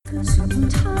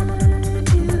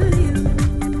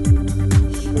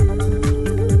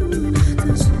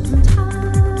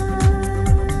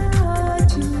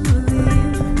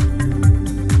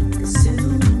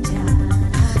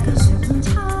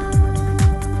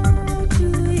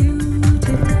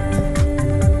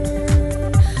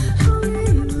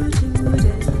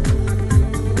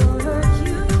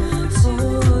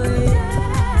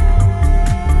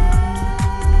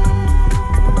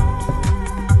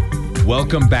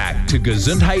Welcome back to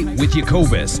Gesundheit with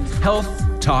Jacobus, Health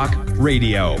Talk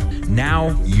Radio.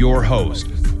 Now, your host,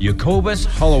 Jacobus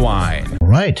Hollowine. All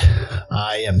right.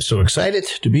 I am so excited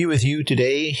to be with you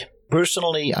today.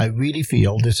 Personally, I really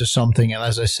feel this is something, and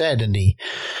as I said in the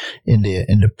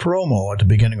promo at the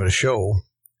beginning of the show,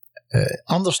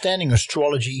 understanding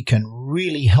astrology can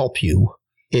really help you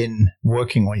in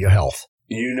working on your health.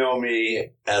 You know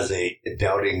me as a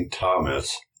doubting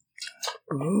Thomas.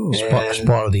 Ooh, it's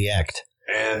part of the act.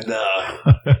 And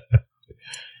to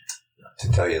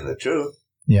tell you the truth,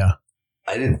 yeah,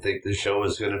 I didn't think the show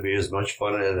was going to be as much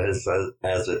fun as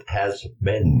it has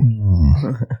been.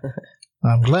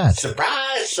 I'm glad.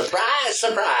 Surprise, surprise,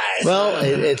 surprise.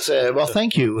 Well,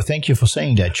 thank you for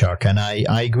saying that, Chuck, and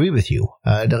I agree with you.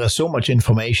 There is so much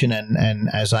information, and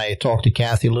as I talked to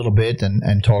Kathie a little bit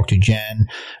and talked to Jan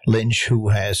Lynch, who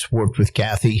has worked with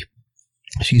Kathie,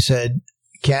 she said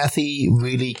Kathie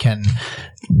really can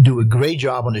do a great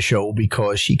job on the show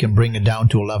because she can bring it down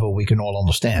to a level we can all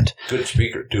understand. Good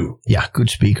speaker, too. Yeah,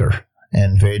 good speaker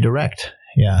and very direct.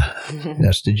 Yeah,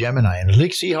 that's the Gemini. And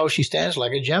look, see how she stands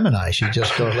like a Gemini. She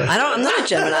just goes like... I'm not a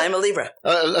Gemini. I'm a Libra.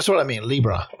 That's what I mean,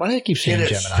 Libra. Why do I keep saying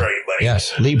Gemini? Straight, like.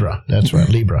 Yes, Libra. That's right,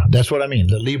 Libra. That's what I mean.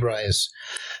 The Libra is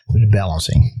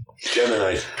balancing.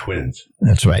 Gemini's twins.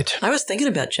 That's right. I was thinking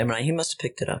about Gemini. He must have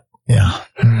picked it up. Yeah.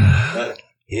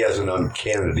 He has an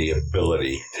uncanny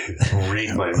ability to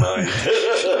read my mind.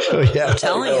 Yeah, I'm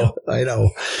telling you. I know.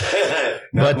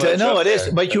 But no, it is.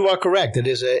 But you are correct.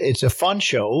 It's a fun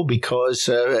show because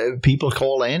people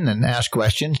call in and ask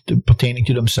questions pertaining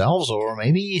to themselves or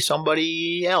maybe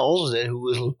somebody else who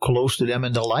is close to them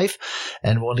in their life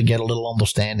and want to get a little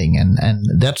understanding. And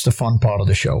that's the fun part of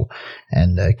the show.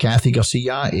 And Kathie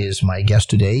Garcia is my guest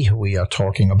today. We are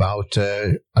talking about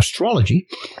astrology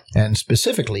and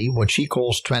specifically what she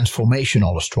calls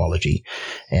transformational astrology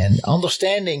and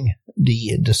understanding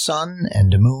the sun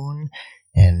and the moon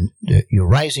and your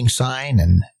rising sign.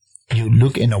 And you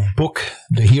look in a book,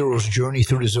 The Hero's Journey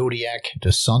Through the Zodiac,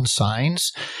 the sun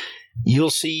signs,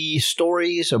 you'll see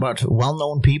stories about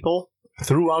well-known people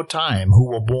throughout time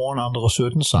who were born under a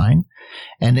certain sign.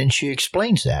 And then she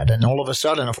explains that. And all of a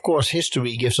sudden, of course,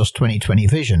 history gives us 20/20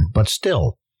 vision, but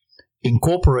still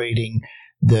incorporating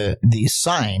the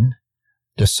sign,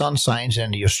 the sun signs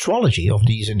and the astrology of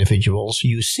these individuals,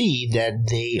 you see that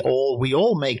we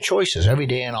all make choices every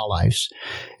day in our lives.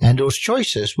 And those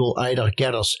choices will either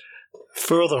get us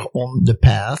further on the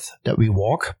path that we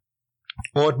walk,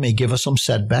 or it may give us some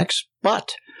setbacks,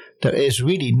 but there is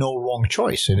really no wrong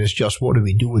choice. It is just what do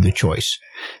we do with the choice.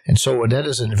 And so that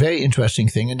is a very interesting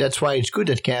thing. And that's why it's good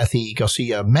that Kathie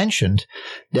Garcia mentioned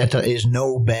that there is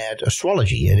no bad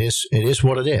astrology. It is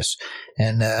what it is.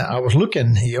 And I was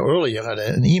looking here earlier at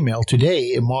an email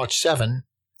today, March 7,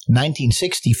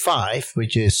 1965,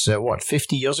 which is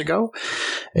 50 years ago,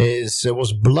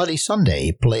 was Bloody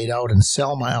Sunday, played out in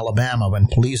Selma, Alabama, when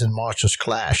police and marchers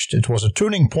clashed. It was a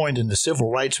turning point in the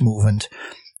civil rights movement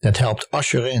that helped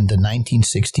usher in the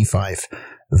 1965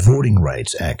 Voting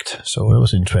Rights Act. So it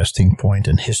was an interesting point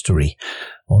in history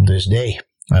on this day.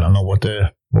 I don't know what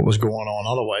was going on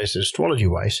otherwise,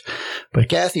 astrology-wise. But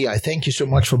Kathie, I thank you so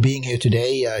much for being here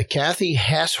today. Kathie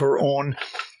has her own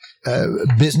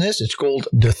business. It's called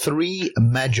The Three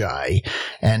Magi,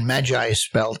 and Magi is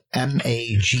spelled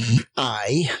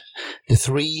M-A-G-I,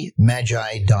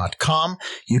 the3magi.com.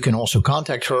 You can also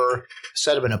contact her,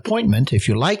 set up an appointment if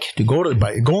you like to go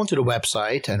into the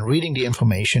website and reading the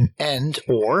information and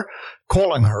or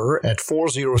calling her at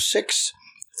 406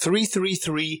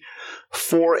 333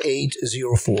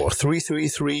 4804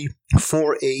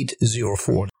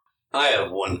 333-4804. I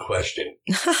have one question.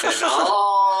 And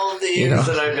all the years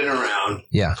that I've been around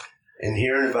and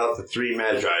hearing about the three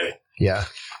magi,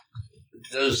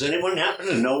 does anyone happen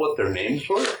to know what their names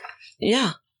were?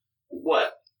 Yeah.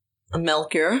 What?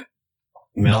 Melchior,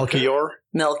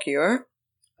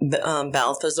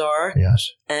 Balthazar,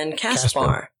 and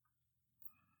Caspar.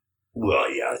 Well,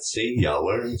 yeah, see, y'all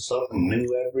learn something new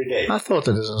every day. I thought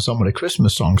that in some of the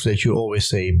Christmas songs that you always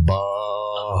say,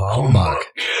 bah humbug.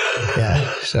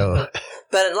 Yeah, so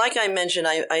But like I mentioned,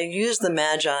 I used the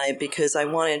Magi because I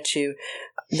wanted to.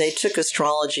 They took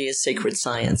astrology as sacred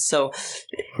science. So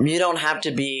you don't have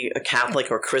to be a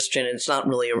Catholic or Christian. It's not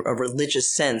really a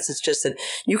religious sense. It's just that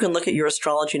you can look at your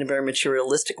astrology in a very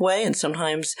materialistic way, and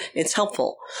sometimes it's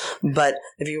helpful. But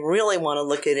if you really want to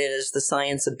look at it as the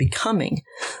science of becoming,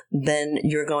 then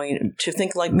you're going to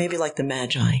think maybe like the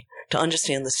Magi, to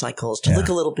understand the cycles, to look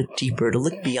a little bit deeper, to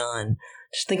look beyond.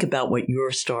 Just think about what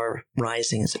your star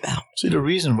rising is about. See, the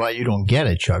reason why you don't get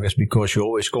it, Chuck, is because you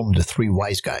always call them the three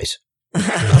wise guys.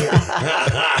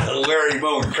 Larry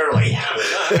Moe Curly.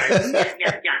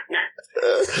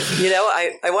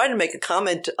 I wanted to make a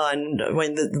comment on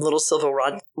when the little silver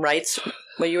rod writes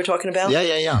what you were talking about.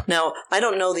 Yeah. Now, I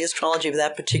don't know the astrology of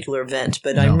that particular event,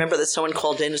 but I remember that someone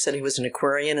called in and said he was an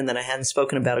Aquarian and that I hadn't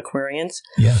spoken about Aquarians.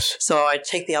 Yes. So I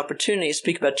take the opportunity to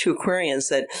speak about two Aquarians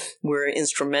that were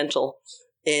instrumental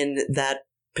in that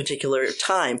particular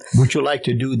time. Would you like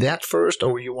to do that first,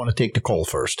 or you want to take the call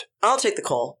first? I'll take the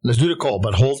call. Let's do the call,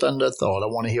 but hold on the thought. I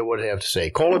want to hear what they have to say.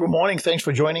 Caller, good morning. Thanks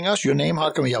for joining us. Your name, how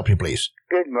can we help you, please?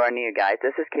 Good morning, you guys.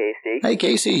 This is Kathie. Hey,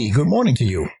 Casey. Good morning to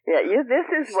you. Yeah,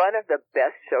 this is one of the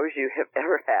best shows you have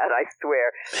ever had, I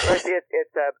swear. But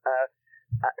it's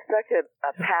such a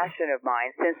passion of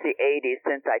mine since the 80s,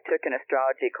 since I took an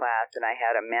astrology class and I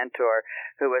had a mentor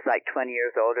who was like 20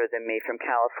 years older than me from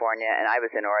California, and I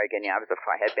was in Oregon. I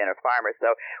had been a farmer,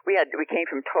 so we came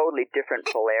from totally different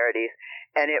polarities,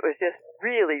 and it was just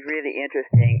really, really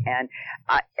interesting. And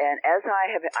as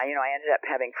I ended up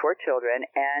having 4 children,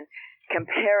 and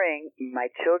comparing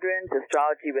my children's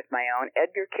astrology with my own,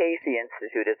 Edgar Cayce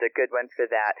Institute is a good one for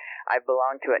that. I've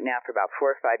belonged to it now for about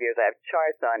 4 or 5 years. I have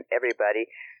charts on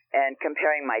everybody. And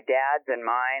comparing my dad's and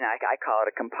mine, I call it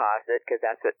a composite because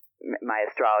that's what my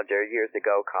astrologer years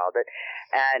ago called it.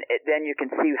 And then you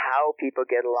can see how people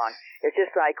get along. It's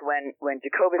just like when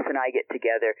Jacobus and I get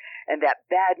together and that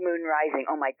bad moon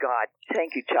rising, oh my God,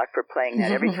 thank you, Chuck, for playing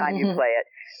that. Every time you play it,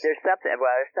 there's something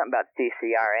about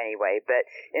CCR anyway, but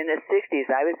in the 60s,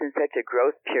 I was in such a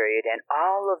growth period, and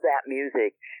all of that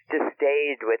music just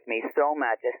stayed with me so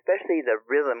much, especially the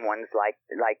rhythm ones like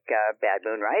Bad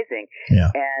Moon Rising.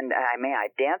 Yeah. And I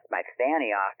danced my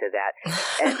fanny off to that.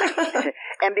 And,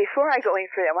 and before I go any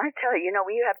further, I want to tell you,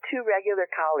 we have 2 regular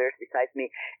callers besides me.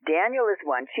 Daniel is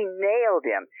one. She nailed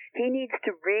him. He needs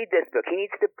to read this book. He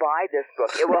needs to buy this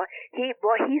book. He's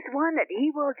one that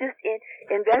he will just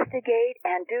investigate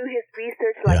and do his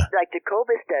research like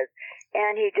Jacobus does.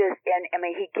 And he gets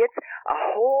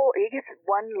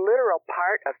one literal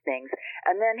part of things,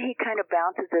 and then he kind of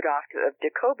bounces it off to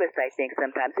Jacobus, I think,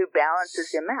 sometimes, who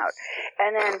balances him out.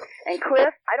 And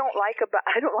Cliff, I don't like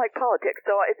politics,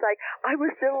 so it's like I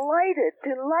was delighted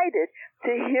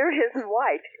to hear his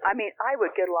wife. I mean, I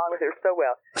would get along with her so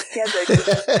well. She has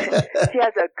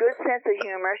a good sense of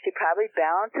humor. She probably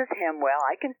balances him well.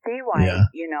 I can see why. Yeah,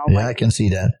 I can see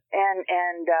that. And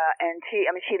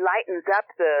she lightens up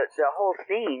the whole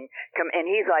scene. And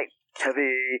he's like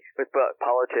heavy with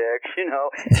politics,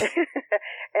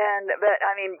 But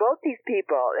I mean, both these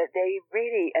people, they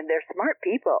really, and they're smart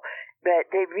people, but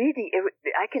they really,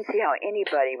 I can see how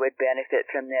anybody would benefit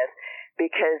from this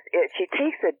because she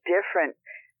takes a different.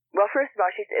 Well, first of all,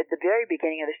 at the very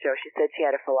beginning of the show, she said she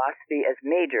had a philosophy as a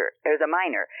minor.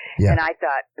 Yeah. And I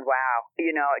thought, wow,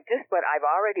 just what I've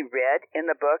already read in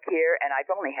the book here, and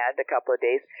I've only had it a couple of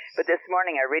days, but this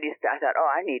morning I thought,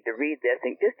 I need to read this,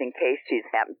 and just in case she's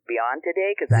happened to be on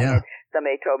today, because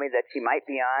somebody told me that she might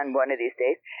be on one of these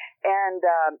days. And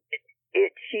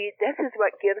this is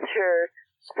what gives her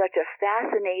such a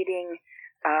fascinating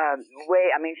way.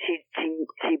 I mean, she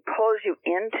pulls you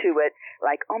into it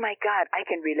like, oh my God, I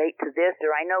can relate to this,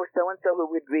 or I know so and so who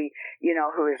would be,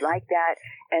 who is like that,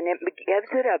 and it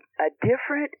gives it a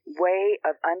different way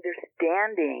of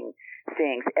understanding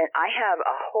things. And I have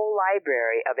a whole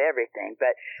library of everything,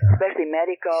 but especially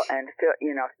medical and a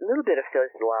little bit of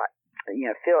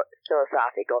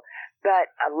philosophical, but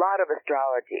a lot of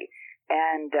astrology.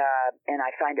 And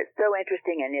I find it so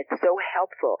interesting, and it's so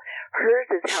helpful. Hers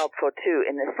is helpful, too,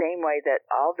 in the same way that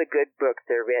all the good books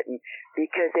are written,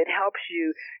 because it helps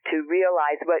you to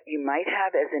realize what you might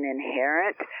have as an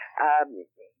inherent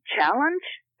challenge.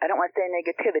 I don't want to say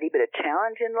negativity, but a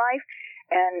challenge in life.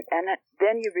 And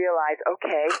then you realize,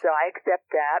 okay, so I accept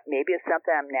that. Maybe it's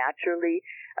something I'm naturally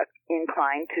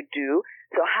inclined to do.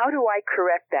 So how do I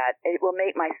correct that? It will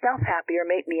make myself happier,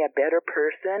 make me a better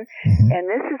person. Mm-hmm. And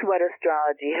this is what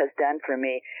astrology has done for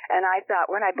me. And I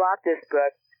thought, when I bought this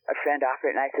book, a friend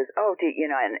offered it, and I says,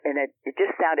 and it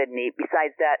just sounded neat.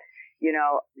 Besides that,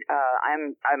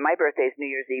 my birthday is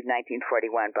New Year's Eve,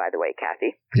 1941, by the way,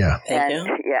 Kathie. Yeah. Thank you.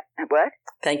 Yeah. What?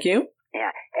 Thank you.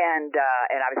 Yeah, and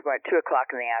I was born at 2:00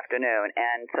 in the afternoon,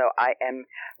 and so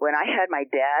when I had my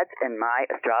dad's and my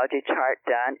astrology chart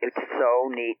done, it was so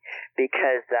neat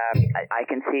because I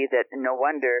can see that no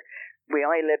wonder we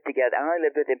only lived together. I only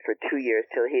lived with him for 2 years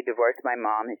till he divorced my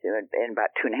mom in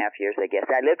about 2.5 years, I guess.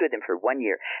 I lived with him for 1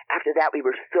 year. After that, we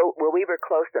were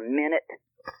close the minute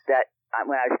that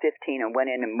when I was 15 and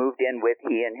went in and moved in with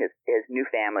he and his new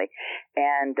family,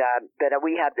 and but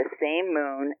we have the same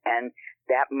moon, and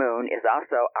that moon is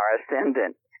also our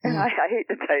ascendant. And I hate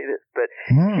to tell you this, but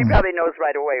she probably knows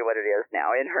right away what it is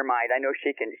now in her mind. I know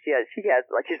she has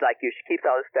like she's like you. She keeps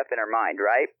all this stuff in her mind,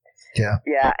 right? Yeah.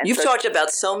 Yeah. You've talked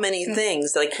about so many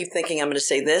things that I keep thinking I'm going to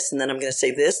say this, and then I'm going to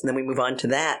say this, and then we move on to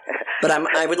that. But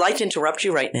I would like to interrupt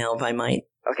you right now, if I might.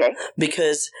 Okay.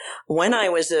 Because when I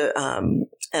was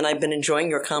and I've been enjoying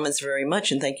your comments very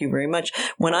much, and thank you very much.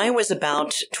 When I was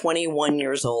about 21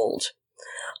 years old,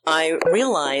 I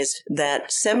realized that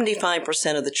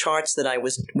 75% of the charts that I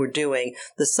were doing,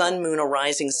 the sun, moon, or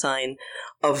rising sign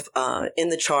of in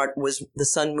the chart was the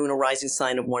sun, moon, or rising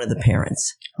sign of one of the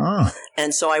parents. Oh.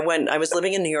 And so I was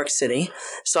living in New York City,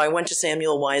 so I went to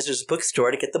Samuel Weiser's bookstore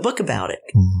to get the book about it.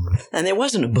 And there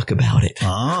wasn't a book about it.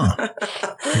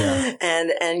 Yeah.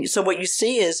 And so what you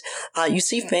see is you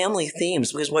see family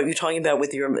themes, because what you're talking about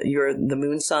with the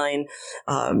moon sign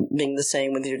being the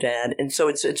same with your dad, and so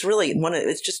it's really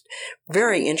it's just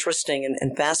very interesting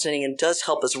and fascinating, and does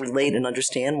help us relate and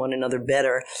understand one another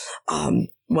better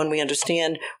when we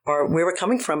understand where we're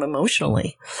coming from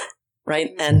emotionally,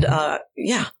 right? And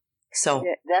so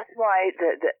yeah, that's why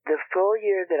the full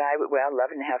year that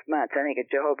 11.5 months. I think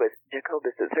Jacobus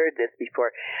has heard this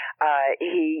before.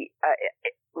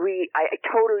 We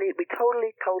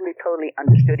totally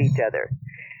understood each other.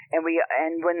 And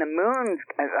when the moons,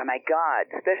 oh my God,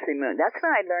 especially moon, that's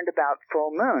when I learned about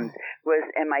full moons.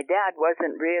 And my dad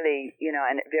wasn't really,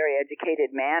 a very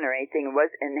educated man or anything,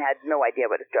 and had no idea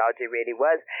what astrology really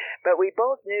was. But we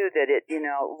both knew that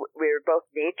we were both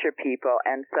nature people,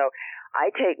 and so I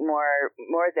take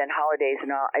more than holidays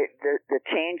and all. The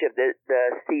change of the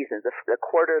seasons, the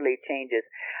quarterly changes,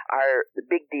 are the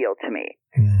big deal to me,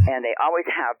 and they always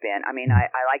have been. I mean, I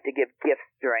like to give gifts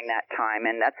during that time,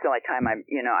 and that's the only time I'm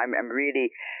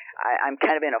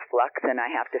kind of in a flux, and I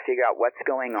have to figure out what's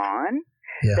going on.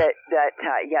 Yeah.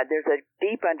 There's a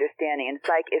deep understanding. And it's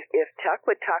like if Chuck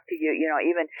would talk to you,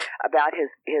 even about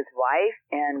his wife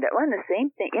and the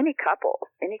same thing, any couples,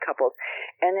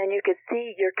 and then you could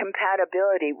see your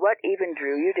compatibility, what even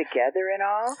drew you together and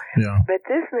all. Yeah. But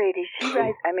this lady, she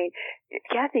writes,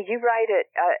 Kathie, you write it,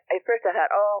 at first I thought,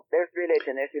 there's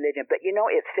religion, but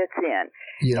it fits in.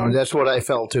 That's what I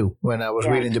felt too. When I was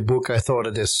reading the book, I thought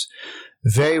it is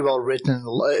very well written,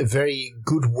 very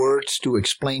good words to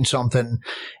explain something.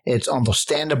 It's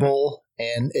understandable,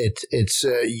 and it's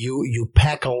you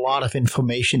pack a lot of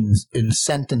information in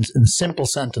simple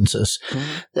sentences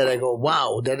that I go,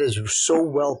 wow, that is so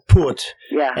well put.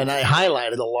 Yeah. And I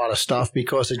highlighted a lot of stuff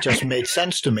because it just made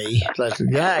sense to me. Like,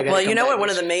 I well, you know what? One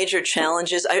of the major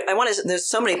challenges. I want to. There's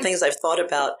so many things I've thought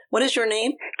about. What is your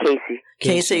name?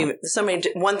 Casey.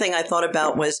 One thing I thought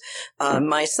about was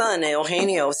my son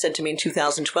Eugenio said to me in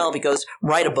 2012. He goes,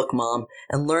 "Write a book, Mom,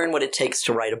 and learn what it takes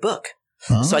to write a book."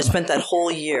 Oh. So I spent that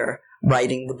whole year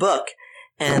writing the book,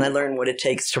 and I learned what it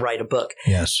takes to write a book.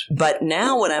 Yes. But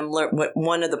now what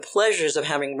one of the pleasures of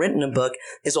having written a book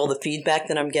is all the feedback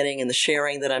that I'm getting and the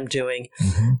sharing that I'm doing,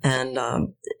 and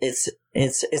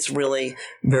it's really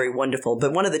very wonderful.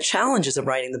 But one of the challenges of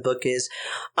writing the book is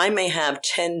I may have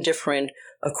 10 different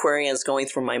Aquarians going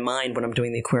through my mind when I'm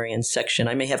doing the Aquarian section.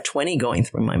 I may have 20 going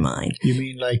through my mind. You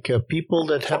mean like people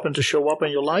that happen to show up in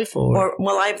your life, or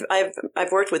well,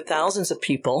 I've worked with thousands of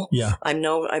people. Yeah,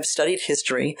 I've studied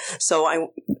history, so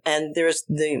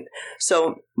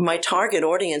my target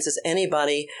audience is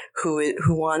anybody who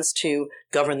wants to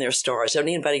govern their stars,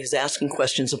 anybody who's asking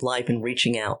questions of life and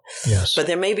reaching out. Yes, but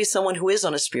there may be someone who is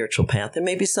on a spiritual path. There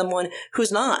may be someone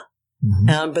who's not.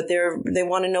 But they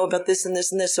want to know about this and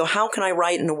this and this. So how can I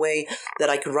write in a way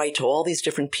that I could write to all these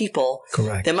different people?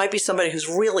 Correct. There might be somebody who's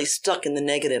really stuck in the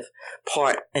negative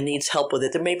part and needs help with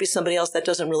it. There may be somebody else that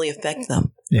doesn't really affect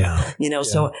them. Yeah.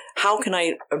 So how can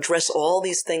I address all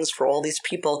these things for all these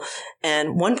people?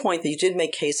 And one point that you did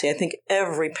make, Casey, I think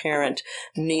every parent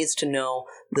needs to know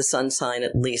the sun sign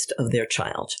at least of their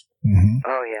child.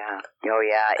 Oh yeah.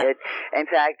 In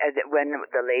fact, when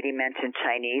the lady mentioned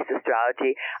Chinese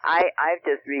astrology, I've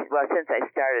just since I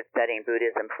started studying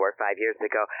Buddhism 4 or 5 years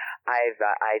ago, I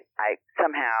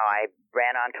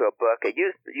ran onto a book, a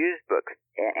used book,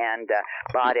 and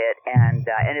bought it, and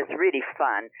it's really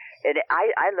fun. And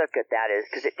I look at that as,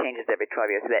 because it changes every 12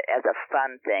 years, but as a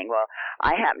fun thing. Well,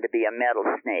 I happen to be a metal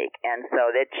snake, and so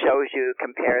that shows you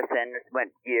comparisons when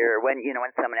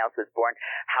someone else was born,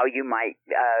 how you might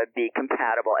be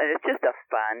compatible, and it's just a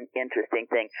fun, interesting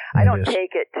thing. I don't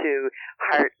take it to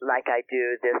heart like I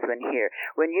do this one here.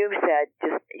 When you said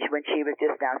when she was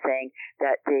just now saying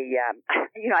that I'm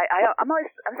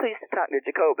so used to talking to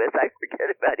Jacobus, I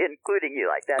forget about including you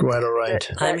like that. Quite all right.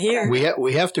 I'm here.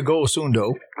 We have to go soon,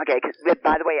 though. Okay.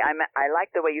 By the way, I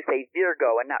like the way you say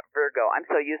Virgo and not Virgo. I'm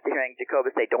so used to hearing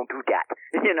Jacobus say, "Don't do that."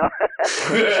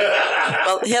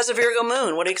 Well, he has a Virgo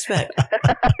moon. What do you expect?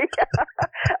 Yeah.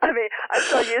 I mean, I'm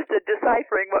so used to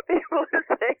deciphering what people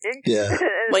are saying. Yeah.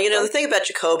 Well, the thing about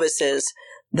Jacobus is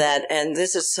that, and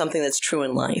this is something that's true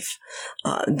in life,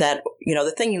 that,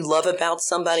 the thing you love about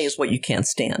somebody is what you can't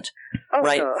stand. Oh,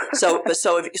 right. No. So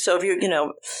if you,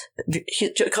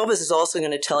 Jacobus is also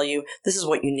going to tell you this is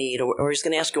what you need, or he's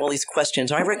going to ask you all these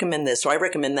questions, or I recommend this, or I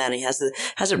recommend that. And he has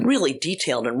it really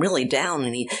detailed and really down,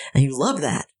 and you love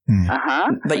that.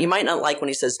 But you might not like when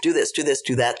he says, do this, do this,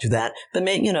 do that, do that. But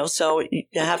so you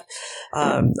have.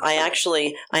 I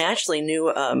actually knew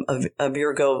a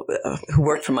Virgo who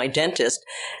worked for my dentist,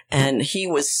 and he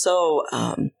was so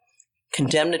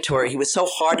condemnatory. He was so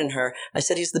hard on her. I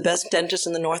said, he's the best dentist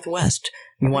in the Northwest.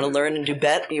 You want to learn and do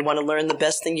better? You want to learn the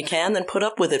best thing you can? Then put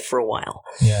up with it for a while.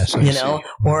 Yes, or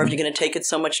if you're going to take it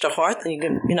so much to heart, then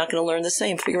you're not going to learn the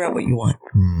same. Figure out what you want.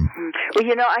 Well,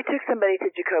 I took somebody to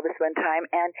Jacobus one time,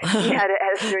 and he had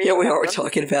a series. Yeah, we are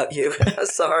talking about you.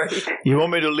 Sorry. You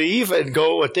want me to leave and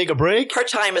go take a break? Her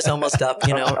time is almost up,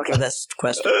 okay. for this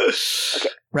question. Okay.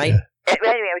 Right? Yeah.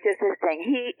 Anyway, I was just saying,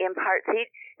 he imparts,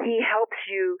 he helps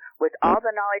you with all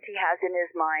the knowledge he has in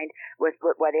his mind with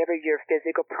whatever your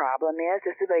physical problem is.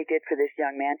 This is what he did for this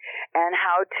young man, and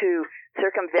how to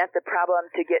circumvent the problem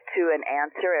to get to an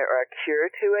answer or a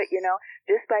cure to it,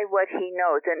 just by what he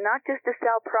knows, and not just to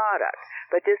sell product,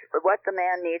 but just what the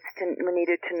man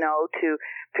needed to know to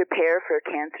prepare for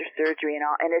cancer surgery and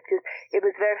all. And it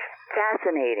was very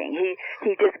fascinating.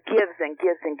 He just gives and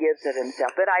gives and gives of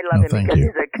himself. But I love him because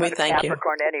he's a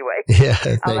Capricorn anyway. Yeah,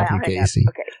 thank you, Casey.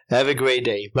 Okay. Have a great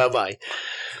day. Bye-bye.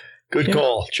 Good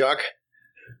call, Chuck.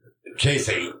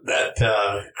 Casey, that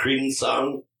Creedence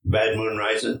song, Bad Moon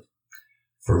Rising,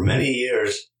 for many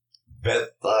years, Beth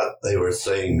thought they were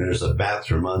saying there's a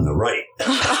bathroom on the right.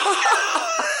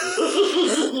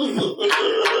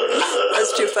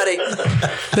 That's too funny.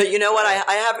 But you know what?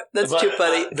 I have. That's too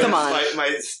funny. Come on.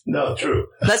 No, true.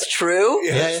 That's true?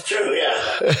 Yeah, it's true,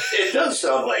 yeah. It does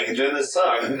sound like it in the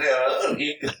song.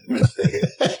 You can mistake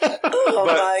it.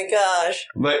 My gosh.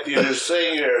 But you're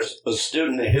saying you're a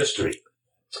student of history.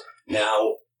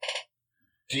 Now,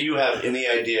 do you have any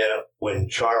idea when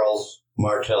Charles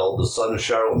Martel, the son of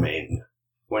Charlemagne,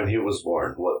 when he was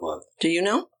born, what month? Do you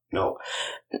know? No.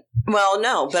 Well,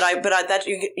 no, but that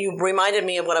you reminded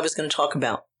me of what I was going to talk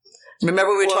about.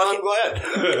 Remember we were talking. I'm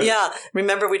glad. Yeah,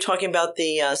 remember we were talking about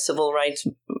the civil rights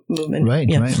movement, right?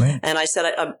 And I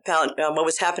said about what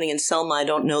was happening in Selma. I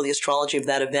don't know the astrology of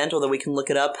that event, although we can look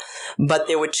it up. But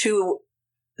there were two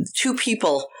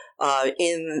people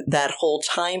in that whole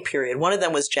time period. One of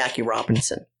them was Jackie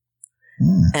Robinson.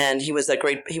 And he was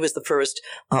the first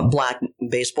black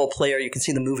baseball player. You can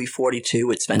see the movie 42.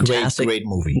 It's fantastic. Great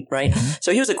movie. Right? Mm-hmm.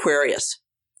 So he was Aquarius.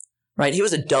 Right? He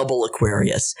was a double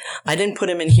Aquarius. I didn't put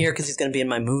him in here because he's going to be in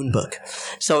my moon book.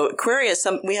 So Aquarius,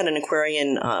 we had an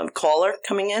Aquarian caller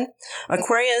coming in.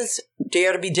 Aquarians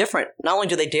dare to be different. Not only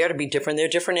do they dare to be different, they're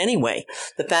different anyway.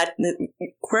 The fact that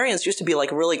Aquarians used to be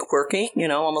like really quirky,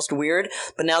 almost weird.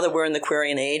 But now that we're in the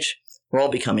Aquarian age, we're all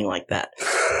becoming like that.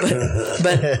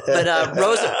 But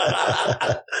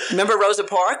Rosa, remember Rosa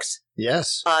Parks?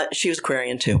 Yes. She was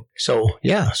Aquarian too. So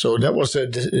that was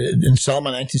in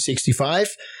Selma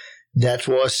 1965. That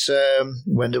was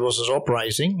when there was this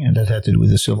uprising, and that had to do with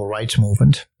the civil rights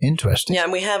movement. Interesting. Yeah,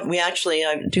 and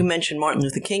I do mention Martin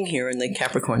Luther King here in the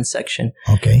Capricorn section.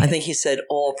 Okay. I think he said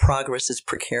all progress is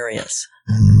precarious.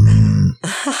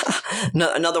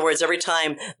 No, in other words, every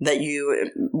time that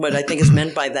what I think is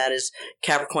meant by that is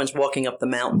Capricorn's walking up the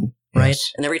mountain, right?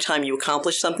 Yes. And every time you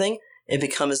accomplish something, it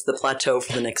becomes the plateau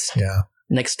for the next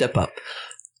step up.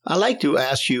 I'd like to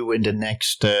ask you in the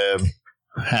next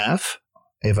half,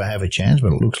 if I have a chance,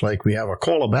 but it looks like we have a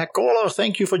caller back. Caller,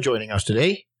 thank you for joining us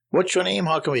today. What's your name?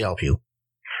 How can we help you?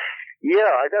 Yeah,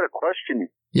 I got a question.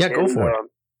 Yeah, go for it.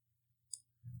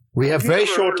 We have very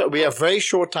short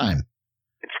time.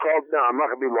 It's called, no, I'm not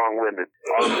going to be long-winded.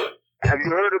 Have you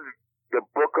heard of the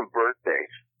Book of Birthdays?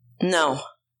 No.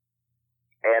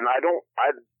 And I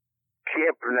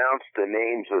can't pronounce the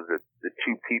names of the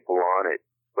two people on it,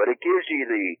 but it gives you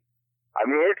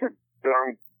it's a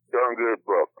darn good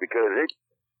book because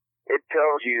it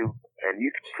tells you, and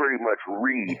you can pretty much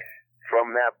read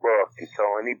from that book and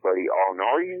tell anybody, and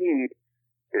all you need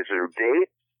is their date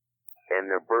and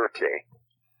their birthday.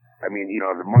 The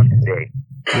month and day.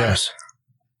 Yes.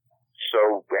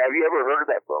 So, have you ever heard of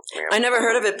that book, ma'am? I never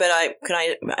heard of it, but I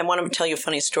want to tell you a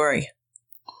funny story.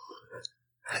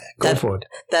 Go for it.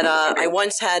 I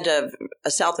once had a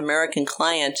South American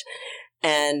client,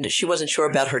 and she wasn't sure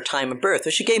about her time of birth.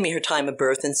 But she gave me her time of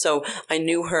birth, and so I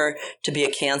knew her to be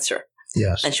a Cancer.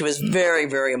 Yes. And she was very,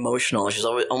 very emotional. She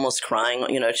was almost crying.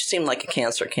 She seemed like a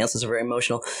Cancer. Cancers are very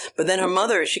emotional. But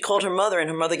then she called her mother, and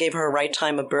her mother gave her a right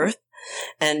time of birth.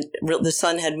 And the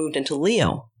sun had moved into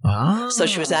Leo. Ah. So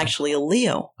she was actually a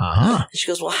Leo. Uh-huh. And she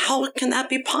goes, well, how can that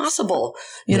be possible?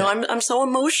 I'm so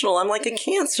emotional. I'm like a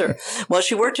Cancer. Well,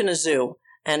 she worked in a zoo.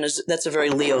 And that's a very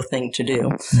Leo thing to do.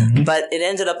 Mm-hmm. But it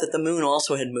ended up that the moon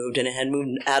also had moved, and it had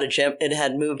moved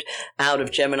out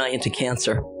of Gemini into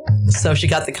Cancer. So she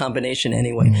got the combination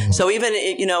anyway. Mm-hmm. So even,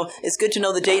 it's good to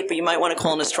know the date, but you might want to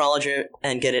call an astrologer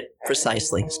and get it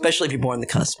precisely, especially if you're born on the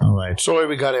cusp. All right. Sorry,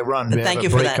 we got to run. We have a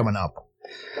break coming up.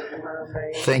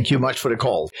 Thank you much for the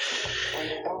call.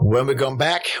 When we come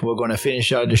back, we're going to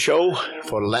finish out the show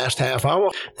for the last half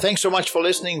hour. Thanks so much for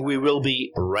listening. We will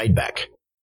be right back.